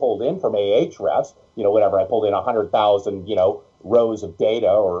much I pulled in from Ahrefs, whatever, I pulled in 100,000, rows of data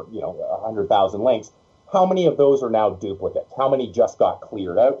or, 100,000 links. How many of those are now duplicates? How many just got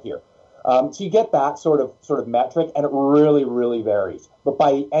cleared out here? So you get that sort of metric, and it really, really varies. But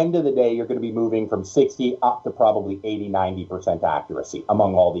by the end of the day, you're going to be moving from 60 up to probably 80, 90% accuracy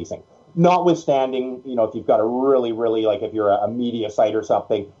among all these things. Notwithstanding, if you've got a really, really, like if you're a media site or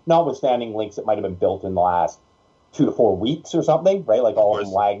something, notwithstanding links that might have been built in the last 2 to 4 weeks or something, right? Like all of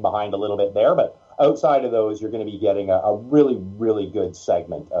them lag behind a little bit there. But outside of those, you're going to be getting a really, really good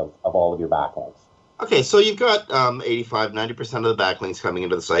segment of all of your backlinks. Okay, so you've got 85, 90% of the backlinks coming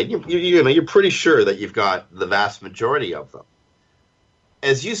into the site. You're pretty sure that you've got the vast majority of them.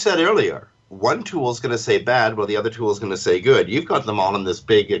 As you said earlier, one tool is going to say bad, while the other tool is going to say good. You've got them all in this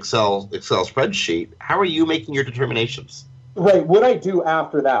big Excel spreadsheet. How are you making your determinations? Right, what I do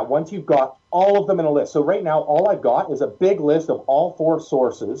after that, once you've got all of them in a list. So right now, all I've got is a big list of all 4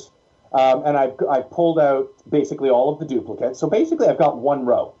 sources. And I've pulled out basically all of the duplicates. So basically, I've got one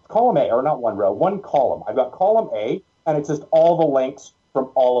row, column A, or not one row, one column. I've got column A, and it's just all the links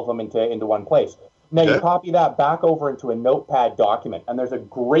from all of them into one place. Now you copy that back over into a Notepad document, and there's a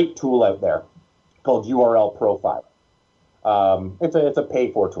great tool out there called URL Profiler. It's a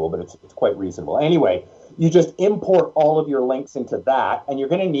pay-for tool, but it's quite reasonable. Anyway, you just import all of your links into that, and you're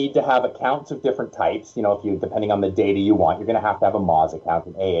going to need to have accounts of different types. Depending on the data you want, you're going to have a Moz account,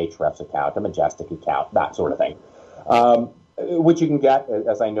 an Ahrefs account, a Majestic account, that sort of thing. Which you can get,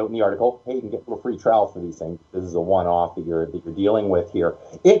 as I note in the article, hey, you can get a free trial for these things. This is a one-off that you're dealing with here.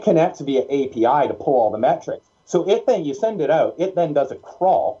 It connects via API to pull all the metrics. So you send it out, it then does a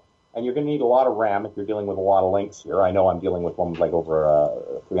crawl, and you're going to need a lot of RAM if you're dealing with a lot of links here. I know I'm dealing with one with like over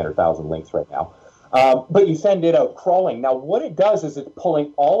 300,000 links right now. But you send it out crawling. Now, what it does is it's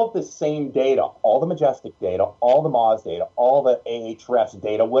pulling all of the same data, all the Majestic data, all the Moz data, all the Ahrefs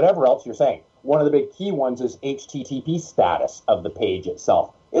data, whatever else you're saying. One of the big key ones is HTTP status of the page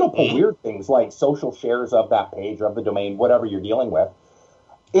itself. It'll pull weird things like social shares of that page or of the domain, whatever you're dealing with.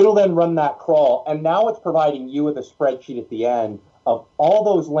 It'll then run that crawl, and now it's providing you with a spreadsheet at the end of all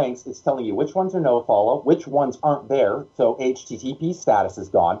those links. It's telling you which ones are no-follow, which ones aren't there, so HTTP status is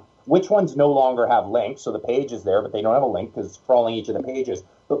gone, which ones no longer have links, so the page is there, but they don't have a link because it's crawling each of the pages.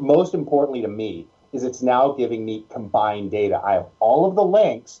 But most importantly to me is it's now giving me combined data. I have all of the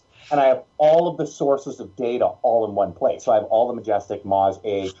links, and I have all of the sources of data all in one place. So I have all the Majestic, Moz,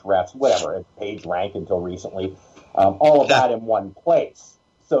 Ahrefs, whatever, PageRank until recently, all of that in one place.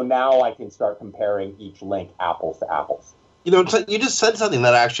 So now I can start comparing each link apples to apples. You just said something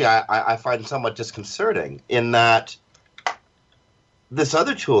that actually I find somewhat disconcerting, in that this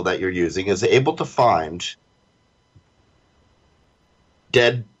other tool that you're using is able to find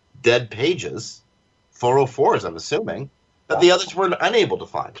dead pages, 404s, I'm assuming, that the others were unable to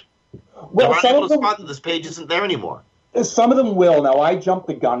find. Well, they're unable to spot that this page isn't there anymore. Some of them will. Now, I jump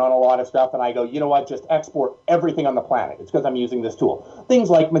the gun on a lot of stuff, and I go, you know what, just export everything on the planet. It's because I'm using this tool. Things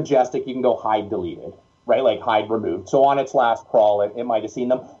like Majestic, you can go hide deleted, right? Like hide removed. So on its last crawl, it might have seen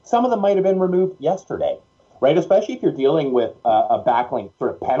them. Some of them might have been removed yesterday, right? Especially if you're dealing with a backlink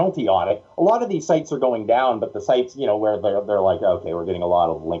sort of penalty on it. A lot of these sites are going down, but the sites, where they're like, okay, we're getting a lot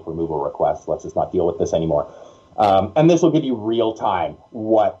of link removal requests. Let's just not deal with this anymore. And this will give you real time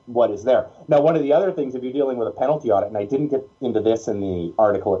what is there. Now, one of the other things, if you're dealing with a penalty audit, and I didn't get into this in the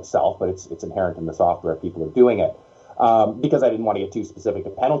article itself, but it's inherent in the software, people are doing it, because I didn't want to get too specific to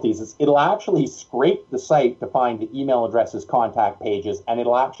penalties, is it'll actually scrape the site to find the email addresses, contact pages, and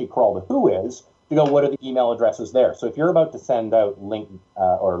it'll actually crawl the whois to go, what are the email addresses there? So if you're about to send out link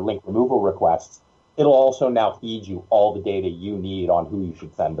removal requests, it'll also now feed you all the data you need on who you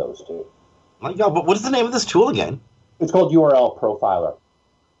should send those to. My God, but what is the name of this tool again? It's called URL Profiler.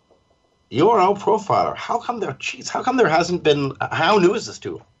 URL Profiler. How come there hasn't been? How new is this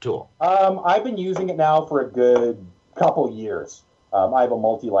tool? I've been using it now for a good couple years. I have a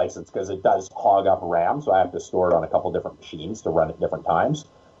multi-license because it does hog up RAM, so I have to store it on a couple different machines to run at different times.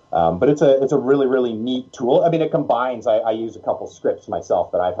 But it's a really, really neat tool. I mean, it combines. I use a couple scripts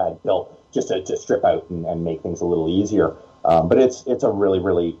myself that I've had built just to strip out and make things a little easier. But it's a really,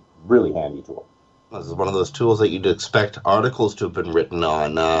 really, really handy tool. This is one of those tools that you'd expect articles to have been written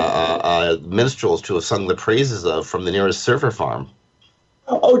on, minstrels to have sung the praises of from the nearest server farm.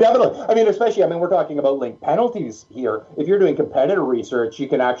 Oh, definitely. I mean, we're talking about link penalties here. If you're doing competitor research, you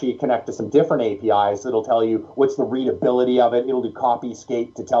can actually connect to some different APIs that'll tell you what's the readability of it. It'll do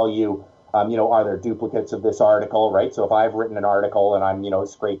CopyScape to tell you Are there duplicates of this article, right? So if I've written an article and I'm,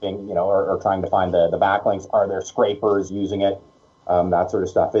 scraping, or trying to find the backlinks, are there scrapers using it? That sort of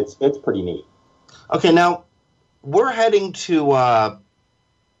stuff. It's pretty neat. Okay, now we're heading to.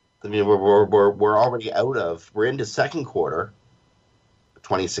 We're already we're into second quarter,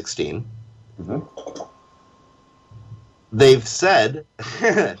 2016. Mm-hmm. They've said,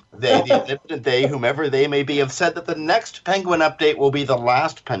 whomever they may be, have said that the next Penguin update will be the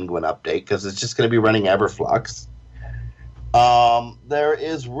last Penguin update because it's just going to be running Everflux. There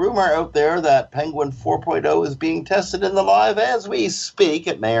is rumor out there that Penguin 4.0 is being tested in the live as we speak.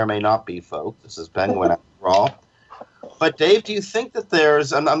 It may or may not be, folks. This is Penguin after all. But Dave, do you think that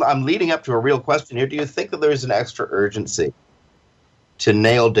there's, I'm leading up to a real question here, do you think that there's an extra urgency to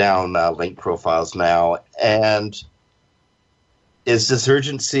nail down link profiles now? And is this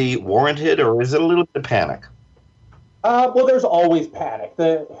urgency warranted, or is it a little bit of panic? Well, there's always panic.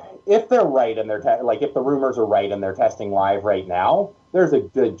 If they're right and if the rumors are right and they're testing live right now, there's a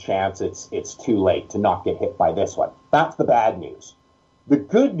good chance it's too late to not get hit by this one. That's the bad news. The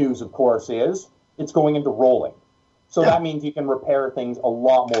good news, of course, is it's going into rolling. So that means you can repair things a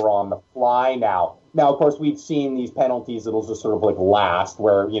lot more on the fly now. Now, of course, we've seen these penalties that'll just sort of last,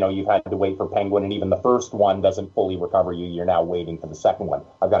 where, you've had to wait for Penguin, and even the first one doesn't fully recover you. You're now waiting for the second one.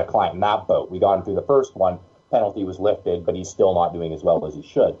 I've got a client in that boat. We got him through the first one. Penalty was lifted, but he's still not doing as well as he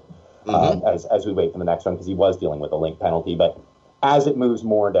should as we wait for the next one, because he was dealing with a link penalty. But as it moves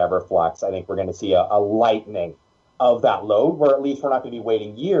more into Everflux, I think we're going to see a lightening of that load, where at least we're not going to be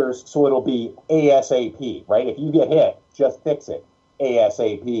waiting years, so it'll be ASAP, right? If you get hit, just fix it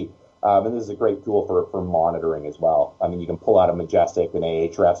ASAP. And this is a great tool for monitoring as well. I mean, you can pull out a Majestic and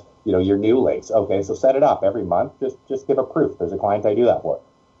Ahrefs, your new links. Okay, so set it up every month. Just give a proof. There's a client I do that for,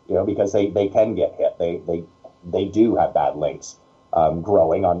 because they can get hit. They do have bad links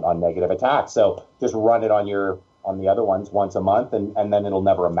growing on negative attacks. So just run it on the other ones once a month, and then it'll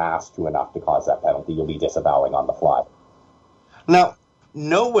never amass to enough to cause that penalty. You'll be disavowing on the fly. Now,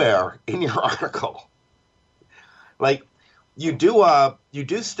 nowhere in your article, you do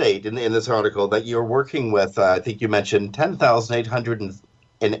state in this article that you're working with, I think you mentioned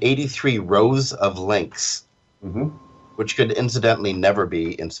 10,883 rows of links, which could incidentally never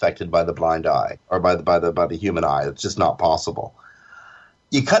be inspected by the blind eye or by the human eye. It's just not possible.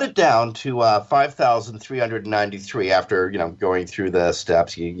 You cut it down to 5,393 after going through the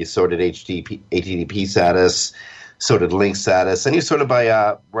steps. You sorted HTTP status, sorted link status, and you sorted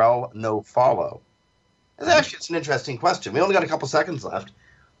by rel no follow. Actually, it's an interesting question. We only got a couple seconds left.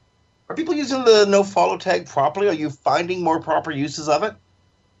 Are people using the no follow tag properly? Are you finding more proper uses of it?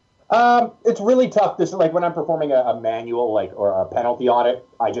 It's really tough. This is when I'm performing a manual or a penalty audit.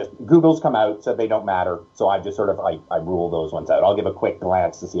 Google's come out, said they don't matter, so I just I rule those ones out. I'll give a quick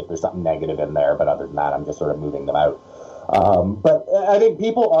glance to see if there's something negative in there, but other than that, I'm just sort of moving them out. But I think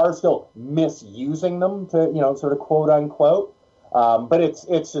people are still misusing them to sort of quote unquote. But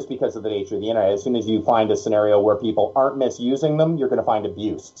it's just because of the nature of the internet. As soon as you find a scenario where people aren't misusing them, you're going to find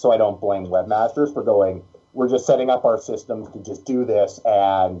abuse. So I don't blame webmasters for going, we're just setting up our systems to just do this,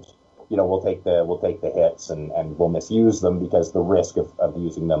 and we'll take the hits and we'll misuse them, because the risk of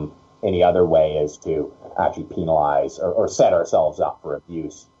using them any other way is to actually penalize or set ourselves up for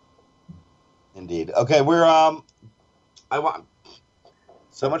abuse. Indeed. Okay, we're I want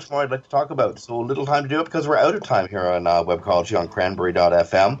so much more I'd like to talk about. So little time to do it because we're out of time here on Webcology on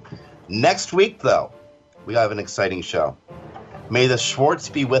Cranberry.fm. Next week, though, we have an exciting show. May the Schwartz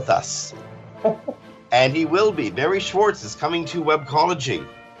be with us. And he will be. Barry Schwartz is coming to Webcology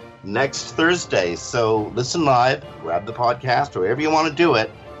next Thursday. So listen live, grab the podcast, or wherever you want to do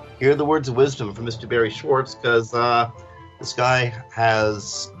it. Hear the words of wisdom from Mr. Barry Schwartz, because this guy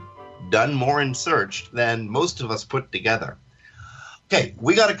has done more in search than most of us put together. Okay,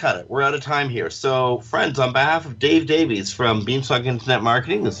 we got to cut it. We're out of time here. So, friends, on behalf of Dave Davies from Beanstalk Internet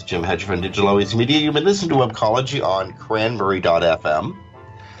Marketing, this is Jim Hedger from Digital Always Media. You've been listening to Webcology on Cranberry.fm.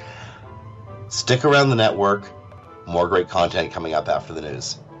 Stick around the network. More great content coming up after the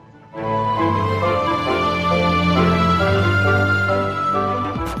news.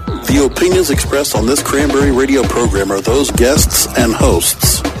 The opinions expressed on this Cranberry Radio program are those guests and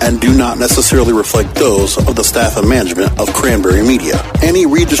hosts, and do not necessarily reflect those of the staff and management of Cranberry Media. Any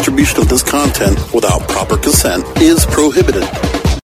redistribution of this content without proper consent is prohibited.